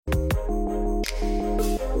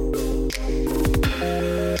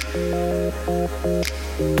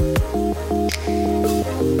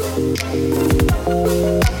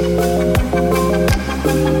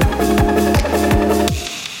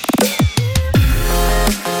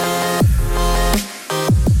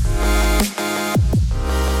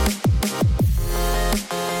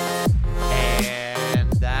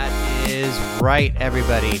right,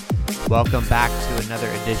 everybody. Welcome back to another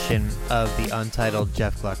edition of the Untitled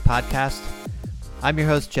Jeff Gluck podcast. I'm your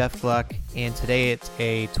host, Jeff Gluck, and today it's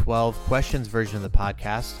a 12 questions version of the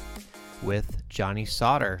podcast with Johnny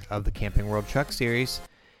Sauter of the Camping World Truck Series.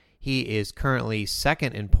 He is currently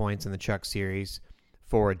second in points in the Truck Series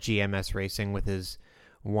for GMS Racing with his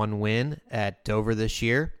one win at Dover this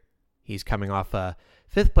year. He's coming off a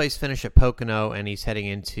fifth place finish at Pocono, and he's heading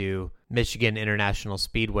into Michigan International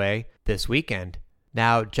Speedway this weekend.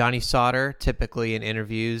 Now, Johnny Sauter, typically in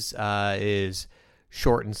interviews, is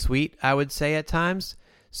short and sweet, I would say at times.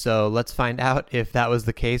 So let's find out if that was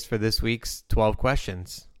the case for this week's 12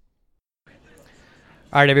 questions.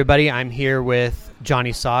 All right, everybody, I'm here with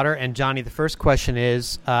Johnny Sauter. And Johnny, the first question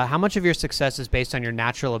is, how much of your success is based on your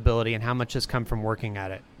natural ability and how much has come from working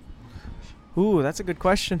at it? Ooh, that's a good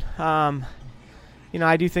question.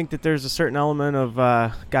 I do think that there's a certain element of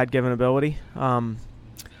God-given ability,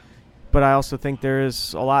 but I also think there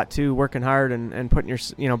is a lot to working hard and putting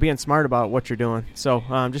being smart about what you're doing. So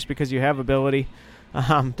just because you have ability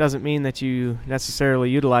doesn't mean that you necessarily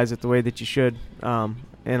utilize it the way that you should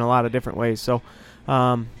in a lot of different ways. So,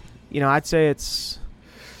 I'd say it's,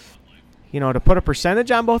 to put a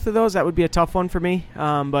percentage on both of those, that would be a tough one for me.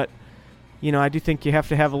 But, I do think you have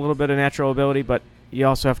to have a little bit of natural ability, but you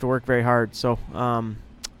also have to work very hard. So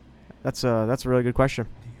that's a really good question.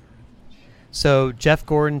 So Jeff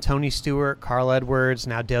Gordon, Tony Stewart, Carl Edwards,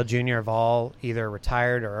 now Dale Jr. have all either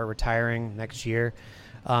retired or are retiring next year.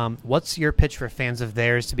 What's your pitch for fans of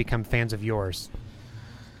theirs to become fans of yours?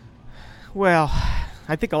 Well,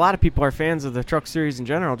 I think a lot of people are fans of the Truck Series in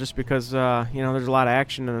general just because, there's a lot of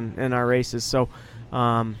action in our races. So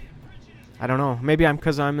I don't know. Maybe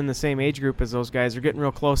because I'm in the same age group as those guys. They're getting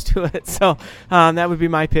real close to it. So that would be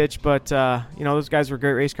my pitch. But, those guys were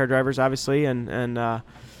great race car drivers, obviously.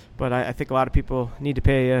 But I think a lot of people need to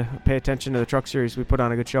pay attention to the Truck Series. We put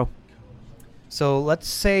on a good show. So let's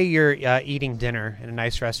say you're eating dinner in a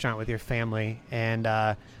nice restaurant with your family and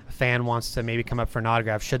a fan wants to maybe come up for an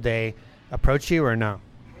autograph. Should they approach you or no?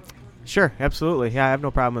 Sure, absolutely. Yeah, I have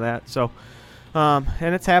no problem with that. So,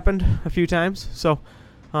 and it's happened a few times. So,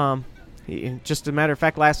 just a matter of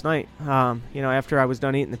fact, last night, after I was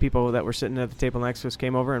done eating, the people that were sitting at the table next to us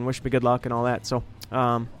came over and wished me good luck and all that. So,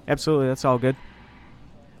 absolutely, that's all good.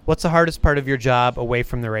 What's the hardest part of your job away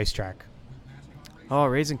from the racetrack? Oh,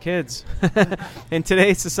 raising kids. In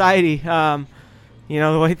today's society, the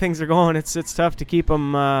way things are going, it's tough to keep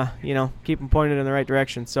them, keep them pointed in the right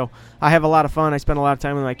direction. So I have a lot of fun. I spend a lot of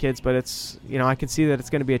time with my kids, but it's, I can see that it's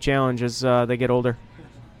going to be a challenge as they get older.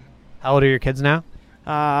 How old are your kids now?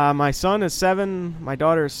 My son is 7. My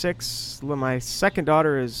daughter is 6. My second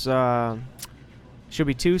daughter is she'll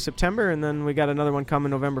be 2 September, and then we got another one coming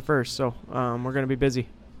November 1st. So we're going to be busy.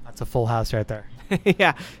 That's a full house right there.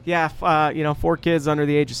 yeah. 4 kids under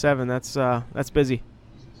the age of 7. That's busy.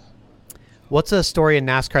 What's a story in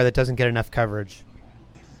NASCAR that doesn't get enough coverage?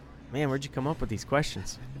 Man, where'd you come up with these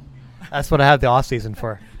questions? That's what I have the off season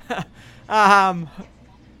for. I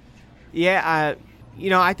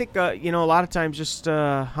think, a lot of times just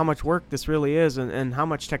how much work this really is and how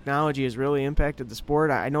much technology has really impacted the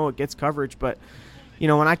sport. I know it gets coverage, but,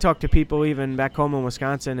 when I talk to people even back home in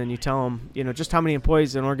Wisconsin and you tell them, just how many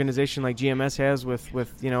employees an organization like GMS has with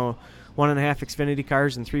 1.5 Xfinity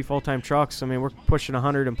cars and 3 full-time trucks. I mean, we're pushing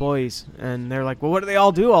 100 employees. And they're like, well, what do they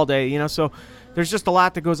all do all day? So there's just a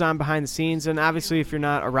lot that goes on behind the scenes. And obviously if you're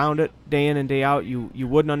not around it day in and day out, you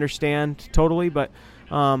wouldn't understand totally. But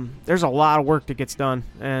there's a lot of work that gets done,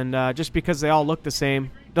 and just because they all look the same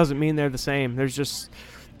doesn't mean they're the same. There's just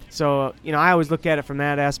I always look at it from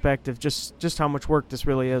that aspect of just how much work this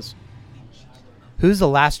really is. Who's the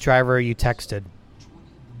last driver you texted?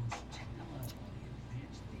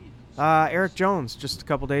 Eric Jones, just a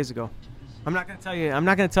couple days ago. I'm not going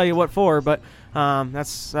to tell you what for, but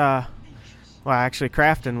that's actually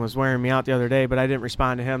Crafton was wearing me out the other day, but I didn't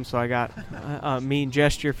respond to him, so I got a mean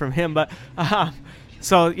gesture from him. But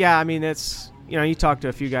it's you talk to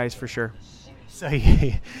a few guys for sure. So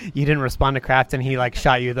you didn't respond to Crafton? He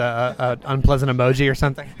shot you the unpleasant emoji or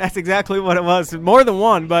something? That's exactly what it was. More than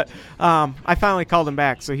one, but I finally called him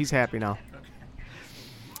back, so he's happy now.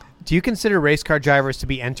 Do you consider race car drivers to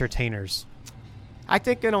be entertainers? I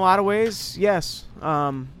think in a lot of ways, yes.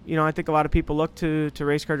 I think a lot of people look to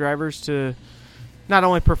race car drivers to not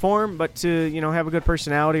only perform, but to, have a good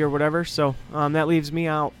personality or whatever. So that leaves me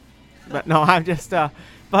out. But no, I'm just,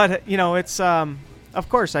 it's, of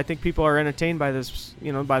course, I think people are entertained by this,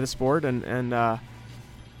 by the sport.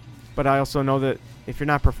 But I also know that if you're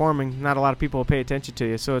not performing, not a lot of people will pay attention to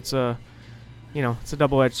you. So it's a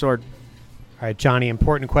double-edged sword. All right, Johnny,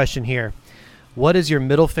 important question here. What is your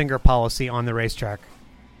middle finger policy on the racetrack?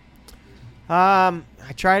 I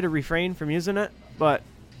try to refrain from using it, but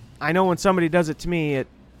I know when somebody does it to me, it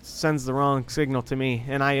sends the wrong signal to me,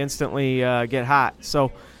 and I instantly get hot.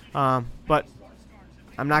 So, but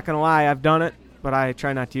I'm not going to lie, I've done it, but I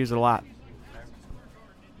try not to use it a lot.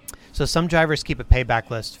 So some drivers keep a payback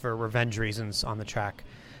list for revenge reasons on the track.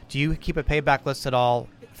 Do you keep a payback list at all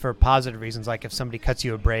for positive reasons, like if somebody cuts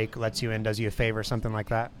you a break, lets you in, does you a favor, something like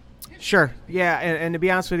that? Sure. Yeah, and to be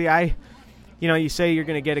honest with you, you say you're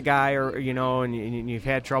going to get a guy or, and you've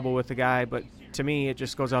had trouble with the guy, but to me it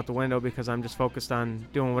just goes out the window because I'm just focused on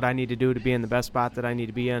doing what I need to do to be in the best spot that I need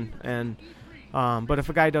to be in. And but if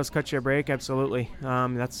a guy does cut you a break, absolutely.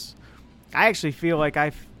 I actually feel like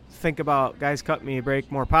I think about guys cut me a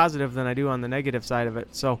break more positive than I do on the negative side of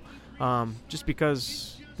it. So just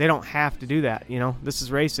because they don't have to do that, this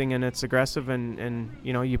is racing and it's aggressive and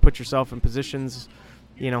you put yourself in positions,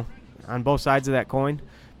 on both sides of that coin.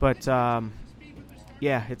 But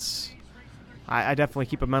yeah, I definitely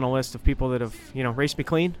keep a mental list of people that have, raced me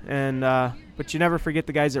clean. And but you never forget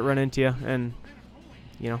the guys that run into you, and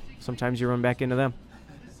sometimes you run back into them.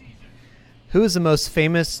 Who is the most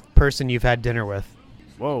famous person you've had dinner with?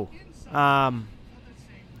 Whoa. I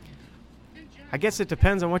guess it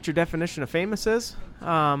depends on what your definition of famous is.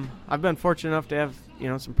 I've been fortunate enough to have,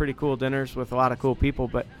 some pretty cool dinners with a lot of cool people,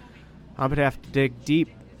 but I would have to dig deep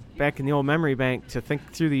back in the old memory bank to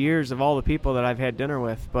think through the years of all the people that I've had dinner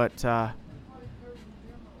with. But I'm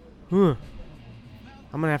going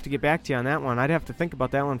to have to get back to you on that one. I'd have to think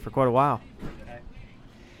about that one for quite a while.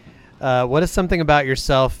 What is something about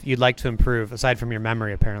yourself you'd like to improve, aside from your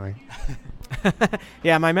memory, apparently?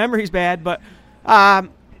 Yeah, my memory's bad, but,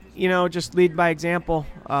 just lead by example.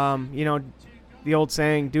 The old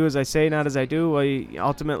saying, do as I say, not as I do. Well,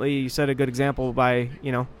 ultimately, you set a good example by,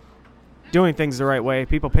 doing things the right way.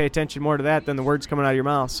 People pay attention more to that than the words coming out of your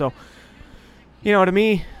mouth. So, to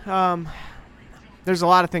me, there's a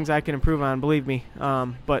lot of things I can improve on, believe me.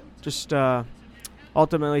 But just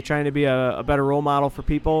ultimately trying to be a better role model for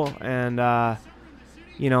people and,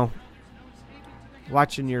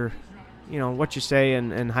 watching your, what you say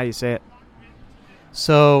and how you say it.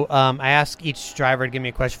 So I asked each driver to give me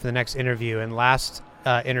a question for the next interview, and last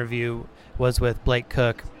interview was with Blake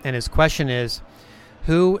Cook, and his question is,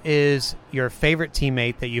 who is your favorite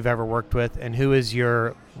teammate that you've ever worked with, and who is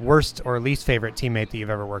your worst or least favorite teammate that you've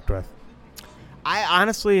ever worked with? I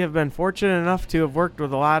honestly have been fortunate enough to have worked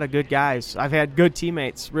with a lot of good guys. I've had good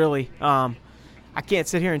teammates, really. I can't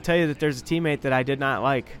sit here and tell you that there's a teammate that I did not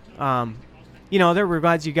like. There were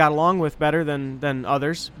guys you got along with better than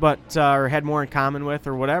others, but or had more in common with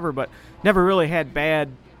or whatever, but never really had bad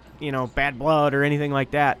blood or anything like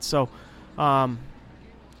that. So, I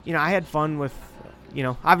had fun with,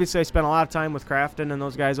 obviously I spent a lot of time with Crafton and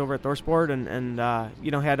those guys over at ThorSport and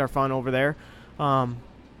had our fun over there.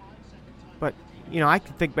 But, I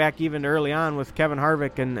can think back even early on with Kevin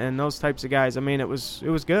Harvick and those types of guys. I mean, it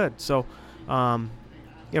was good. So,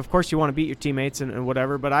 of course you want to beat your teammates and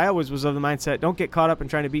whatever, but I always was of the mindset, don't get caught up in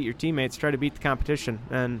trying to beat your teammates, try to beat the competition,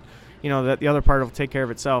 and that the other part will take care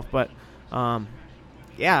of itself. But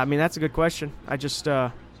that's a good question. I just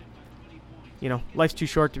life's too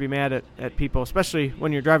short to be mad at people, especially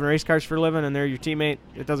when you're driving race cars for a living and they're your teammate.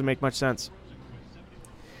 It doesn't make much sense.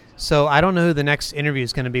 So I don't know who the next interview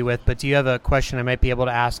is going to be with, but do you have a question I might be able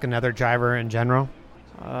to ask another driver in general?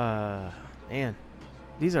 Man,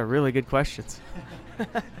 these are really good questions.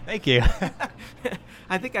 Thank you.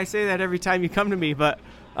 I think I say that every time you come to me, but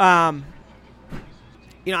I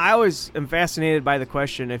always am fascinated by the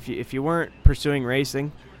question, if you weren't pursuing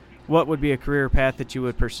racing, what would be a career path that you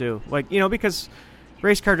would pursue? Because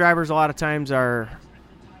race car drivers a lot of times are,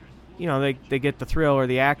 they get the thrill or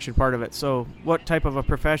the action part of it. So what type of a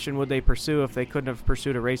profession would they pursue if they couldn't have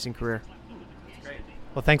pursued a racing career? Great.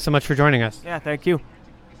 Well, thanks so much for joining us. Yeah, thank you.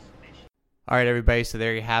 All right, everybody, so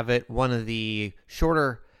there you have it. One of the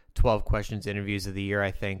shorter 12 questions interviews of the year,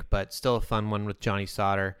 I think, but still a fun one with Johnny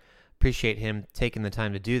Sauter. Appreciate him taking the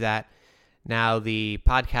time to do that. Now, the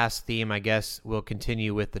podcast theme, I guess, will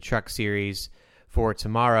continue with the truck series for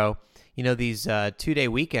tomorrow. These two-day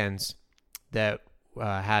weekends that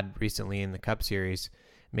had recently in the Cup Series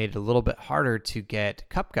made it a little bit harder to get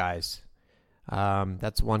Cup guys.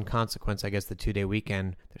 That's one consequence, I guess, the two-day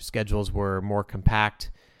weekend. Their schedules were more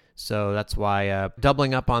compact. So that's why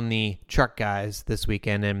doubling up on the truck guys this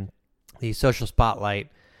weekend, and the social spotlight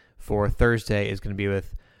for Thursday is going to be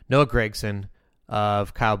with Noah Gragson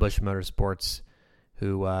of Kyle Busch Motorsports,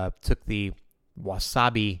 who took the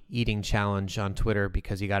wasabi eating challenge on Twitter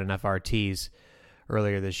because he got enough RTs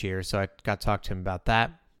earlier this year. So I got to talk to him about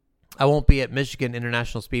that. I won't be at Michigan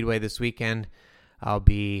International Speedway this weekend. I'll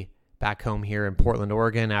be back home here in Portland,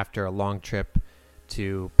 Oregon after a long trip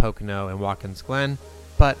to Pocono and Watkins Glen,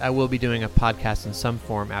 but I will be doing a podcast in some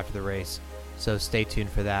form after the race, so stay tuned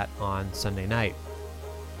for that on Sunday night.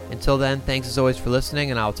 Until then, thanks as always for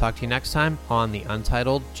listening, and I'll talk to you next time on the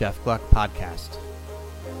Untitled Jeff Gluck Podcast.